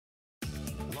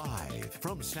Live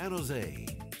from San Jose,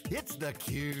 it's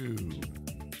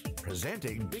theCUBE.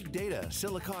 Presenting Big Data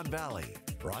Silicon Valley.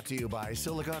 Brought to you by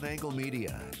SiliconANGLE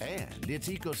Media and its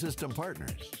ecosystem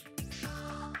partners.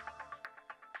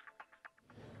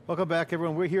 Welcome back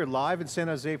everyone. We're here live in San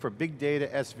Jose for Big Data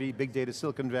SV, Big Data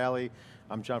Silicon Valley.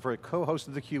 I'm John Furrier, co-host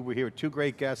of theCUBE. We're here with two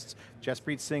great guests,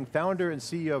 Jaspreet Singh, founder and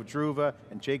CEO of Druva,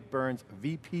 and Jake Burns,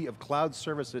 VP of Cloud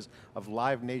Services of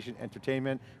Live Nation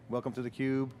Entertainment. Welcome to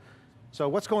theCUBE. So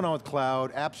what's going on with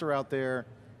cloud? Apps are out there,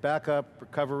 backup,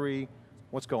 recovery,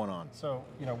 what's going on? So,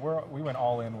 we went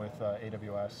all in with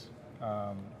AWS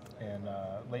in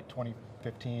late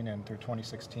 2015 and through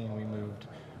 2016 we moved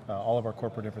all of our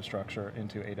corporate infrastructure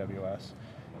into AWS.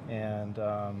 And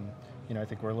I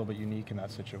think we're a little bit unique in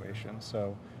that situation.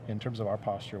 So in terms of our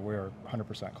posture, we're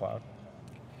 100% cloud.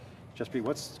 Jaspreet,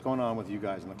 what's going on with you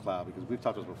guys in the cloud? Because we've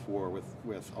talked about this before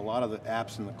with a lot of the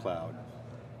apps in the cloud.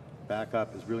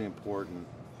 Backup is really important.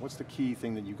 What's the key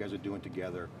thing that you guys are doing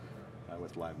together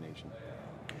with Live Nation?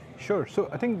 Sure, so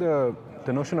I think the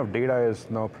notion of data is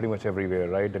now pretty much everywhere,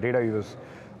 right? The data is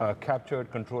captured,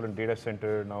 controlled in data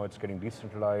center, now it's getting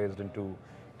decentralized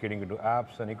getting into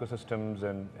apps and ecosystems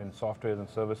and softwares and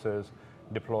services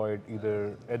deployed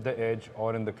either at the edge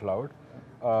or in the cloud.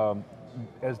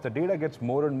 As the data gets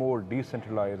more and more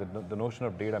decentralized, the notion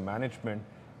of data management,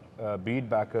 be it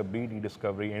backup, be it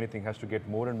e-discovery, anything has to get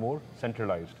more and more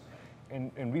centralized.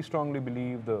 And we strongly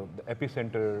believe the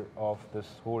epicenter of this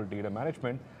whole data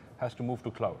management has to move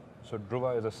to cloud. So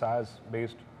Druva is a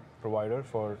SaaS-based provider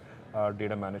for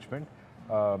data management.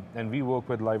 And we work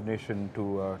with Live Nation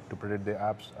to protect their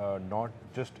apps, not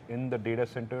just in the data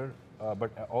center, but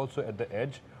also at the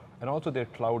edge, and also their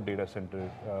cloud data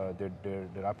center,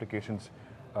 their applications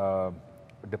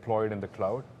deployed in the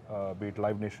cloud, be it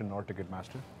Live Nation or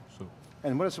Ticketmaster.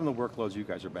 And what are some of the workloads you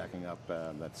guys are backing up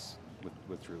that's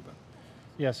with Druva?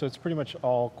 Yeah, so it's pretty much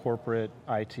all corporate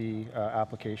IT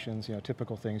applications,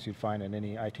 typical things you'd find in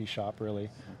any IT shop really.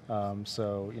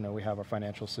 So we have our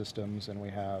financial systems and we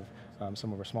have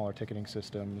some of our smaller ticketing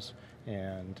systems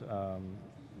and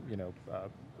we have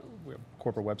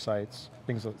corporate websites,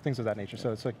 things of that nature.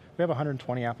 So it's like we have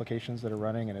 120 applications that are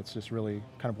running and it's just really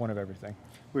kind of one of everything.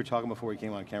 We were talking before we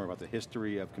came on camera about the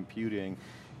history of computing,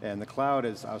 and the cloud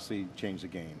has obviously changed the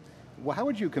game. Well, how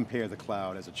would you compare the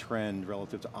cloud as a trend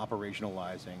relative to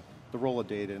operationalizing the role of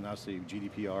data, and obviously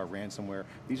GDPR, ransomware,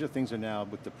 these are things that are now,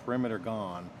 with the perimeter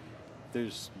gone,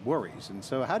 there's worries. And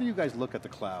so how do you guys look at the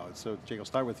cloud? So Jake, I'll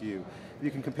start with you. If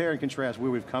you can compare and contrast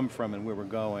where we've come from and where we're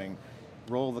going,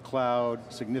 role of the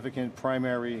cloud, significant,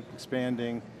 primary,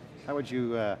 expanding, how would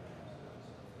you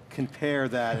compare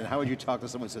that, and how would you talk to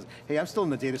someone who says, hey, I'm still in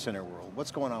the data center world,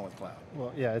 what's going on with cloud?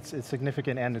 Well, yeah, it's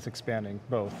significant and it's expanding,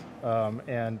 both.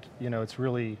 And it's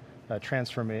really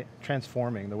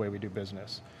transforming the way we do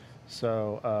business.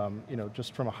 So,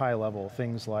 just from a high level,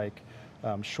 things like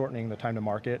shortening the time to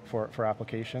market for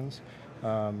applications,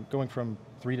 going from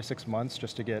 3 to 6 months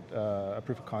just to get a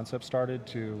proof of concept started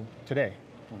to today,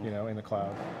 in the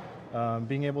cloud.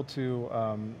 Being able to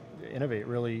innovate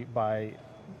really by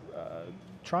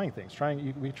trying things.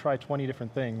 We try 20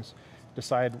 different things,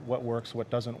 decide what works,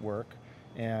 what doesn't work,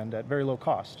 and at very low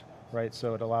cost, right?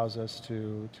 So it allows us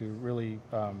to really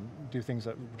do things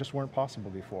that just weren't possible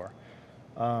before.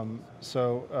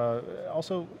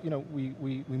 Also,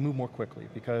 we move more quickly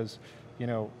because,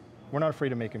 we're not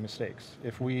afraid of making mistakes.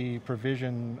 If we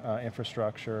provision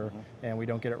infrastructure and we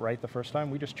don't get it right the first time,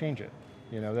 we just change it.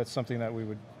 That's something that we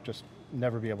would just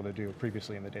never be able to do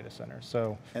previously in the data center.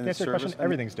 So, to answer your question,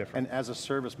 everything's different. And as a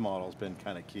service model has been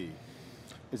kind of key.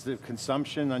 Is the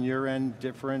consumption on your end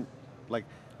different?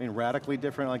 Radically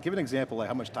different? Give an example, like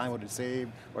how much time would it save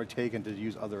or taken to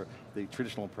use the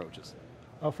traditional approaches?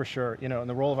 Oh, for sure. And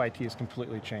the role of IT has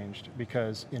completely changed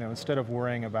because, instead of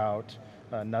worrying about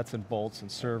nuts and bolts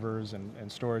and servers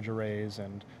and storage arrays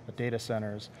and data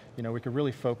centers, we could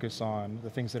really focus on the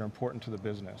things that are important to the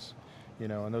business.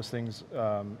 And those things,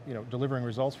 delivering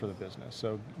results for the business.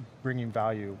 So bringing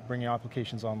value, bringing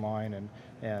applications online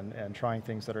and trying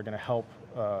things that are going to help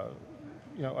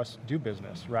us do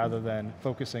business rather than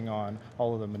focusing on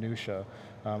all of the minutia.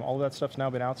 All of that stuff's now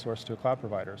been outsourced to a cloud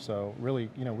provider. So really,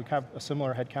 we have a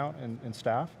similar headcount in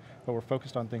staff, but we're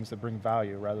focused on things that bring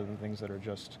value rather than things that are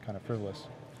just kind of frivolous.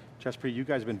 Jaspreet, you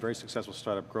guys have been a very successful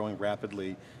startup, growing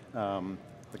rapidly.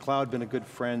 The cloud been a good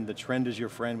friend, the trend is your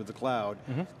friend with the cloud.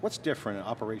 What's different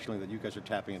operationally that you guys are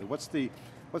tapping into? What's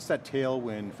that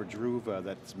tailwind for Druva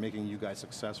that's making you guys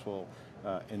successful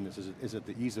in this? Is it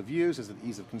the ease of use? Is it the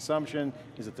ease of consumption?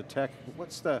 Is it the tech?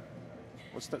 What's the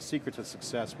secret to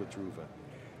success with Druva?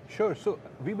 Sure, so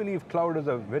we believe cloud is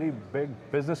a very big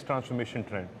business transformation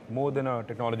trend, more than a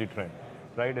technology trend,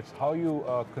 right? It's how you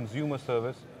consume a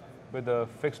service with a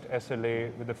fixed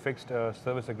SLA, with a fixed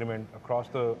service agreement across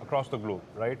the globe,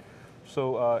 right?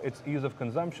 So it's ease of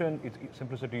consumption, it's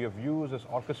simplicity of use, it's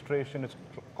orchestration, it's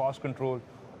cost control,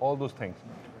 all those things.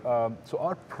 So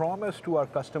our promise to our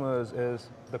customers is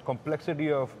the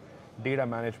complexity of data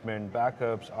management,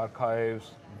 backups,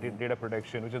 archives, data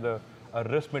protection, which is a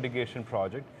risk mitigation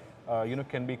project,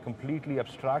 can be completely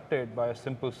abstracted by a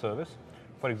simple service.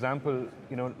 For example,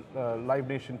 Live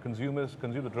Nation consumers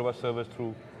consume the Druva service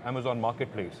through Amazon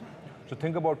Marketplace. So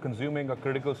think about consuming a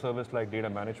critical service like data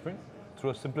management through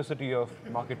a simplicity of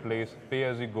marketplace, pay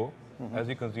as you go, as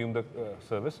you consume the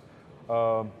service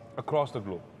across the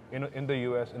globe, in the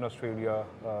US, in Australia,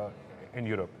 in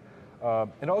Europe.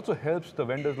 It also helps the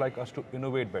vendors like us to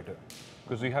innovate better,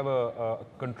 because we have a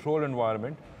control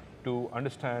environment to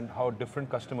understand how different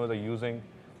customers are using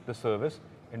the service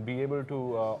and be able to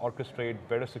orchestrate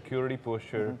better security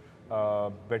posture,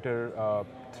 better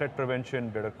threat prevention,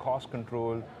 better cost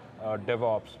control,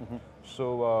 DevOps.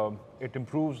 So it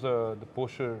improves the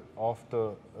posture of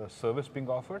the service being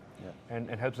offered and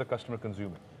helps the customer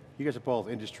consume it. You guys are both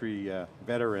industry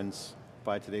veterans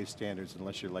by today's standards,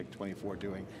 unless you're like 24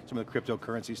 doing some of the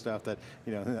cryptocurrency stuff that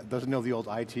doesn't know the old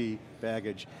IT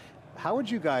baggage. How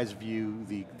would you guys view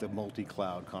the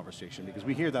multi-cloud conversation? Because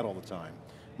we hear that all the time.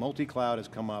 Multi-cloud has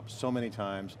come up so many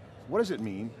times. What does it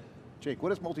mean? Jake, what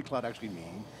does multi-cloud actually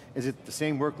mean? Is it the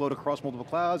same workload across multiple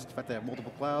clouds? The fact they have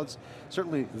multiple clouds?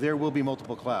 Certainly there will be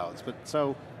multiple clouds, but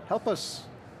so help us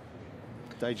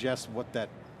digest what that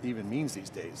even means these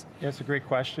days. Yeah, it's a great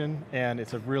question, and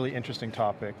it's a really interesting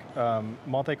topic.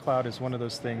 Multi-cloud is one of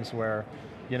those things where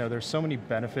there's so many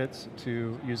benefits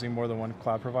to using more than one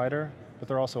cloud provider, but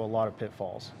there are also a lot of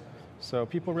pitfalls. So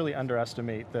people really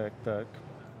underestimate the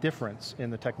difference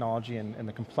in the technology and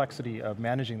the complexity of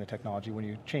managing the technology when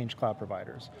you change cloud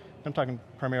providers. I'm talking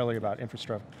primarily about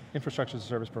infrastructure as a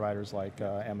service providers like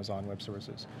Amazon Web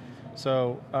Services.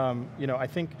 So, I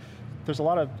think there's a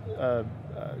lot of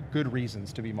good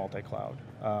reasons to be multi-cloud,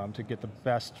 to get the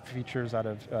best features out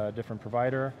of different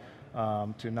provider,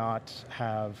 to not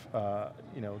have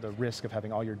the risk of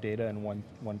having all your data in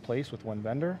one place with one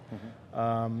vendor.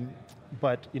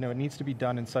 But it needs to be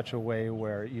done in such a way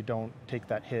where you don't take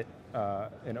that hit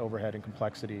in overhead and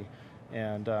complexity.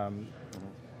 And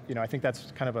I think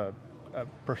that's kind of a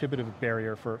prohibitive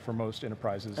barrier for most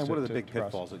enterprises. And what are the big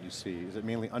pitfalls that you see? Is it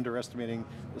mainly underestimating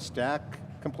the stack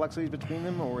complexities between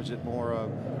them, or is it more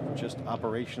of just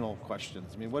operational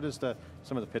questions? I mean, what is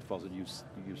some of the pitfalls that you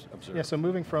observe? Yeah, so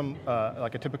moving from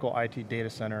like a typical IT data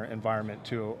center environment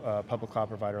to a public cloud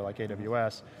provider like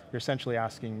AWS, you're essentially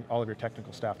asking all of your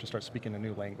technical staff to start speaking a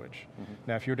new language.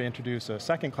 Now, if you were to introduce a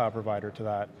second cloud provider to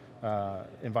that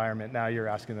environment, now you're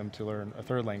asking them to learn a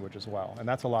third language as well, and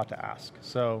that's a lot to ask.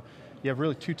 So you have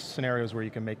really two scenarios where you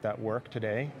can make that work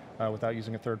today without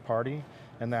using a third party,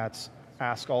 and that's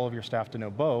ask all of your staff to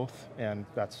know both, and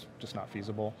that's just not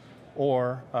feasible,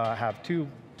 or have two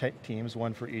teams,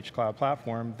 one for each cloud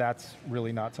platform. That's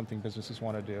really not something businesses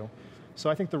want to do. So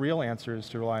I think the real answer is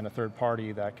to rely on a third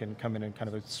party that can come in and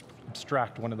kind of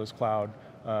abstract one of those cloud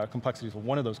complexities of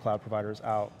one of those cloud providers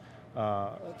out,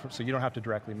 so you don't have to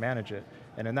directly manage it.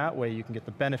 And in that way, you can get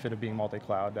the benefit of being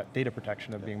multi-cloud, that data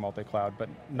protection of being multi-cloud, but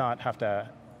not have to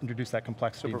introduce that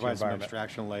complexity into your environment. So provide some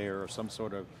abstraction layer or some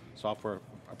sort of software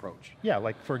approach. Yeah,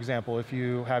 like for example, if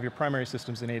you have your primary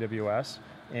systems in AWS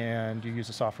and you use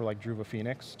a software like Druva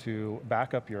Phoenix to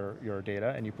back up your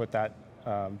data, and you put that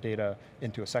data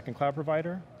into a second cloud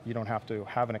provider, you don't have to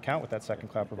have an account with that second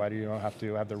cloud provider, you don't have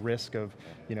to have the risk of,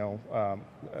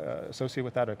 associated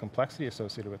with that, or complexity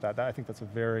associated with that. I think that's a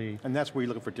very... And that's where you're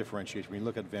looking for differentiation. When you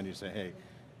look at vendors and say, hey,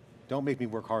 don't make me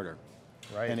work harder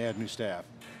and add new staff.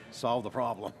 Solve the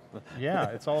problem. Yeah,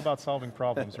 it's all about solving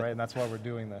problems, right? And that's why we're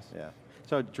doing this. Yeah.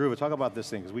 So Druva, talk about this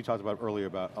thing, because we talked about earlier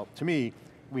about, to me,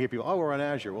 we hear people, oh, we're on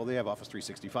Azure. Well, they have Office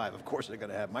 365. Of course they're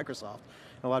going to have Microsoft.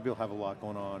 And a lot of people have a lot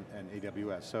going on in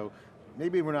AWS. So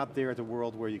maybe we're not there at the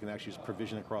world where you can actually just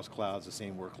provision across clouds the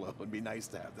same workload. It'd be nice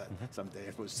to have that someday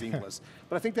if it was seamless.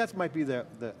 But I think that might be the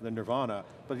nirvana.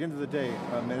 But at the end of the day,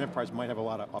 an enterprise might have a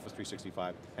lot of Office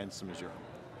 365, hence some Azure.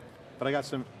 But I got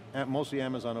some, mostly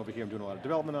Amazon over here. I'm doing a lot of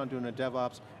development on, doing a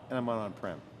DevOps, and I'm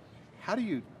on-prem. How do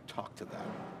you talk to that?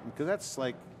 Because that's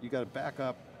like, you got to back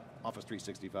up Office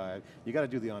 365, you got to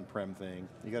do the on-prem thing,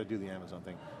 you got to do the Amazon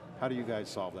thing. How do you guys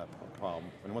solve that problem,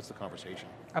 and what's the conversation?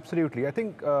 Absolutely, I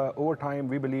think over time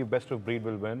we believe best of breed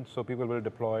will win, so people will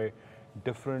deploy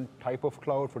different type of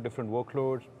cloud for different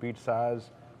workloads, be it SaaS,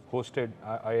 hosted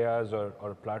IaaS, or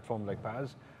a platform like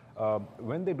PaaS.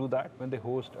 When they do that, when they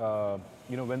host,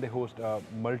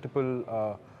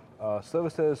 multiple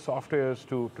services, softwares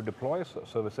to deploy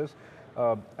services,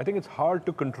 I think it's hard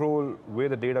to control where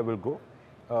the data will go.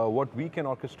 What we can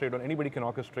orchestrate, or anybody can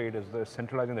orchestrate, is the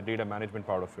centralizing the data management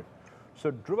part of it.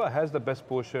 So Druva has the best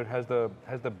posture, has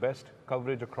the best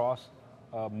coverage across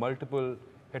multiple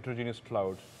heterogeneous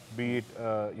clouds, be it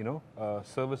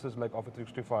services like Office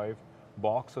 365,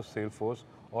 Box or Salesforce,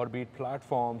 or be it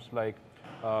platforms like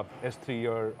S3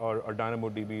 or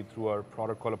DynamoDB through our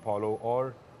product called Apollo,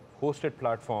 or hosted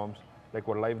platforms like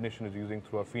what Live Nation is using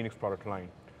through our Phoenix product line.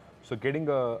 So getting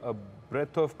a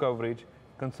breadth of coverage,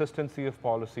 consistency of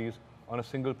policies on a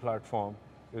single platform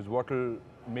is what will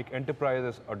make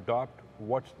enterprises adopt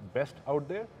what's best out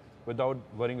there without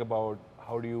worrying about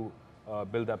how do you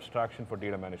build abstraction for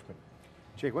data management.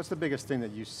 Jake, what's the biggest thing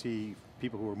that you see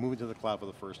people who are moving to the cloud for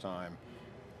the first time,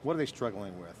 what are they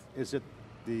struggling with? Is it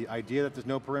the idea that there's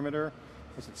no perimeter?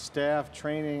 Is it staff,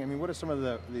 training? I mean, what are some of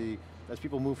as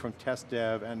people move from test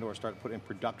dev and or start to put in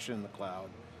production in the cloud,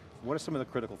 what are some of the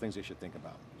critical things they should think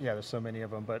about? Yeah, there's so many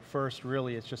of them, but first,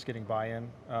 really, it's just getting buy-in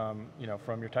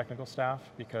from your technical staff,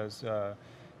 because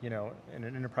in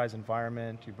an enterprise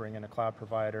environment, you bring in a cloud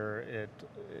provider,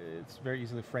 it's very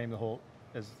easily framed the whole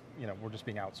as, we're just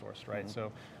being outsourced, right?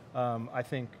 So I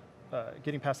think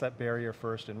getting past that barrier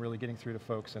first and really getting through to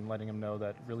folks and letting them know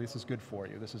that really this is good for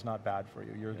you, this is not bad for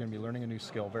you. You're going to be learning a new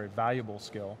skill, very valuable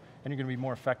skill, and you're going to be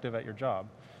more effective at your job.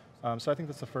 So I think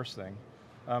that's the first thing.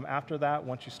 After that,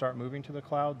 once you start moving to the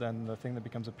cloud, then the thing that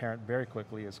becomes apparent very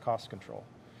quickly is cost control.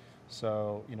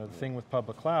 So, the thing with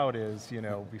public cloud is,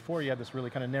 before you had this really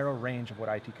kind of narrow range of what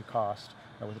IT could cost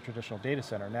with a traditional data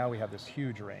center. Now we have this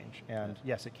huge range. And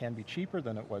yes, it can be cheaper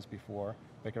than it was before,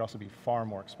 but it could also be far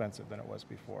more expensive than it was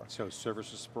before. So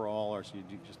services sprawl, or so you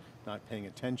just not paying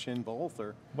attention, both,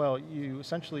 or? Well,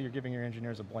 you're giving your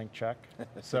engineers a blank check.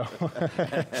 So,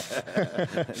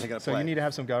 so you need to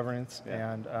have some governance,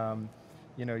 and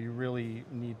you really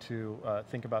need to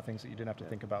think about things that you didn't have to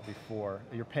think about before.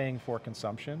 You're paying for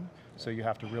consumption, so you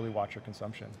have to really watch your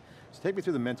consumption. So take me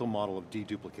through the mental model of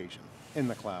deduplication in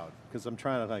the cloud, because I'm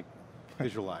trying to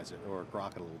visualize it or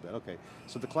grok it a little bit. Okay,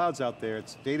 so the cloud's out there,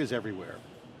 data's everywhere.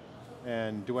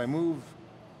 And do I move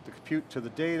the compute to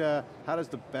the data? How does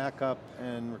the backup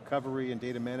and recovery and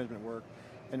data management work?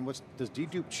 And does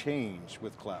dedupe change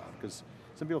with cloud? Because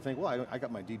some people think, well, I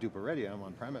got my dedupe already, I'm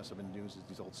on premise, I've been using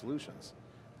these old solutions.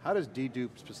 How does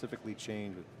dedupe specifically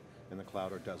change in the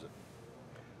cloud, or does it?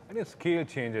 I think scale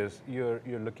changes. You're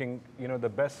looking, the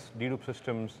best dedupe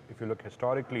systems, if you look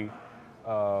historically,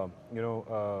 were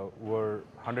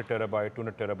 100 terabyte,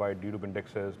 200 terabyte dedupe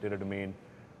indexes, data domain.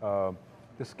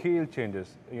 The scale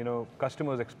changes.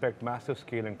 Customers expect massive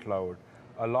scale in cloud.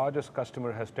 Our largest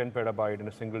customer has 10 petabyte in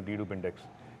a single dedupe index.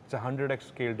 It's a 100x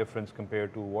scale difference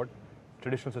compared to what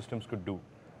traditional systems could do.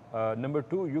 Number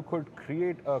two, you could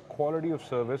create a quality of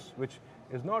service which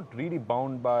is not really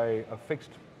bound by a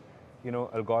fixed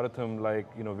algorithm like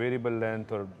variable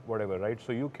length or whatever, right?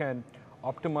 So you can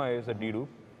optimize a dedupe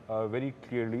very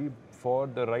clearly for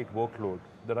the right workload,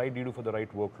 the right dedupe for the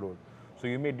right workload. So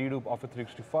you may dedupe Office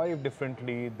 365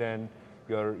 differently than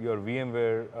your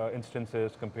VMware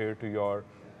instances compared to your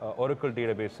Oracle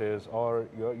databases or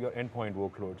your endpoint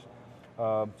workloads.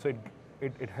 So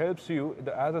it helps you,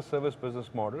 the as a service business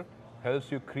model,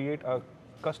 helps you create a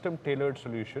custom tailored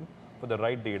solution for the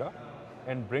right data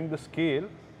and bring the scale.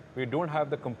 We don't have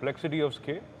the complexity of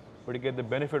scale, but you get the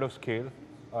benefit of scale,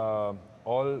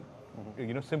 all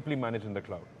simply managed in the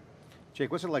cloud.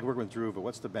 Jake, what's it like working with Druva?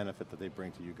 What's the benefit that they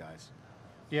bring to you guys?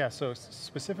 Yeah, so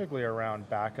specifically around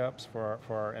backups for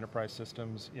our enterprise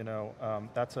systems,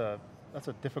 that's a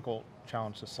difficult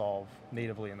challenge to solve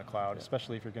natively in the cloud,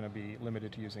 especially if you're going to be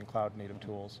limited to using cloud native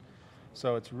tools.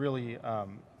 So it's really,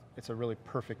 it's a really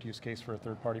perfect use case for a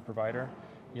third-party provider.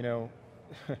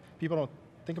 People don't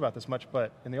think about this much,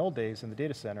 but in the old days in the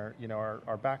data center,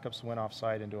 our backups went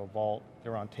offsite into a vault, they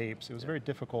were on tapes. It was very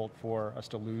difficult for us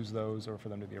to lose those or for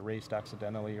them to be erased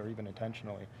accidentally or even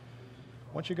intentionally.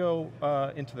 Once you go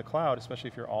into the cloud, especially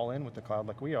if you're all in with the cloud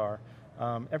like we are,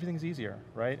 everything's easier,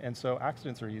 right? And so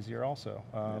accidents are easier also.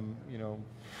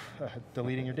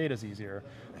 Deleting your data is easier.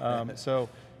 So,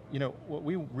 what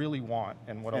we really want,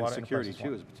 and what a lot of security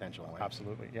too is potential. Right?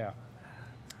 Absolutely, yeah.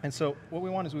 And so what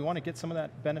we want is we want to get some of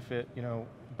that benefit,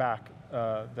 back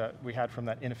that we had from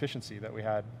that inefficiency that we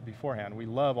had beforehand. We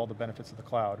love all the benefits of the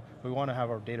cloud. We want to have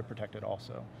our data protected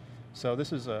also. So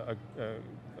this is a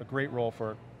great role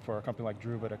for for a company like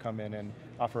Druva to come in and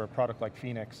offer a product like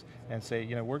Phoenix and say,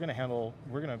 we're going to handle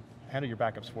your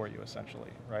backups for you,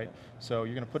 essentially, right? So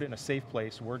you're going to put it in a safe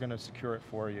place, we're going to secure it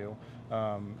for you,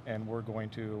 and we're going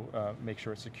to make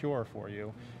sure it's secure for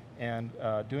you. And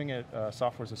doing it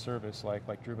software as a service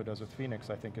like Druva does with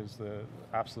Phoenix, I think is the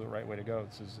absolute right way to go.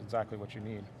 This is exactly what you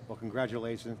need. Well,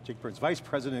 congratulations, Jake Burns, Vice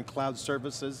President, Cloud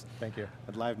Services. Thank you.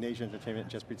 At Live Nation Entertainment,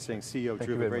 Jaspreet Singh, CEO of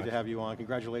Druva, great to have you on.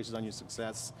 Congratulations on your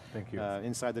success. Thank you.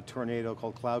 Inside the tornado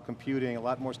called cloud computing, a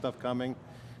lot more stuff coming.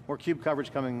 More CUBE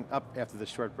coverage coming up after this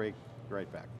short break. Be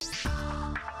right back.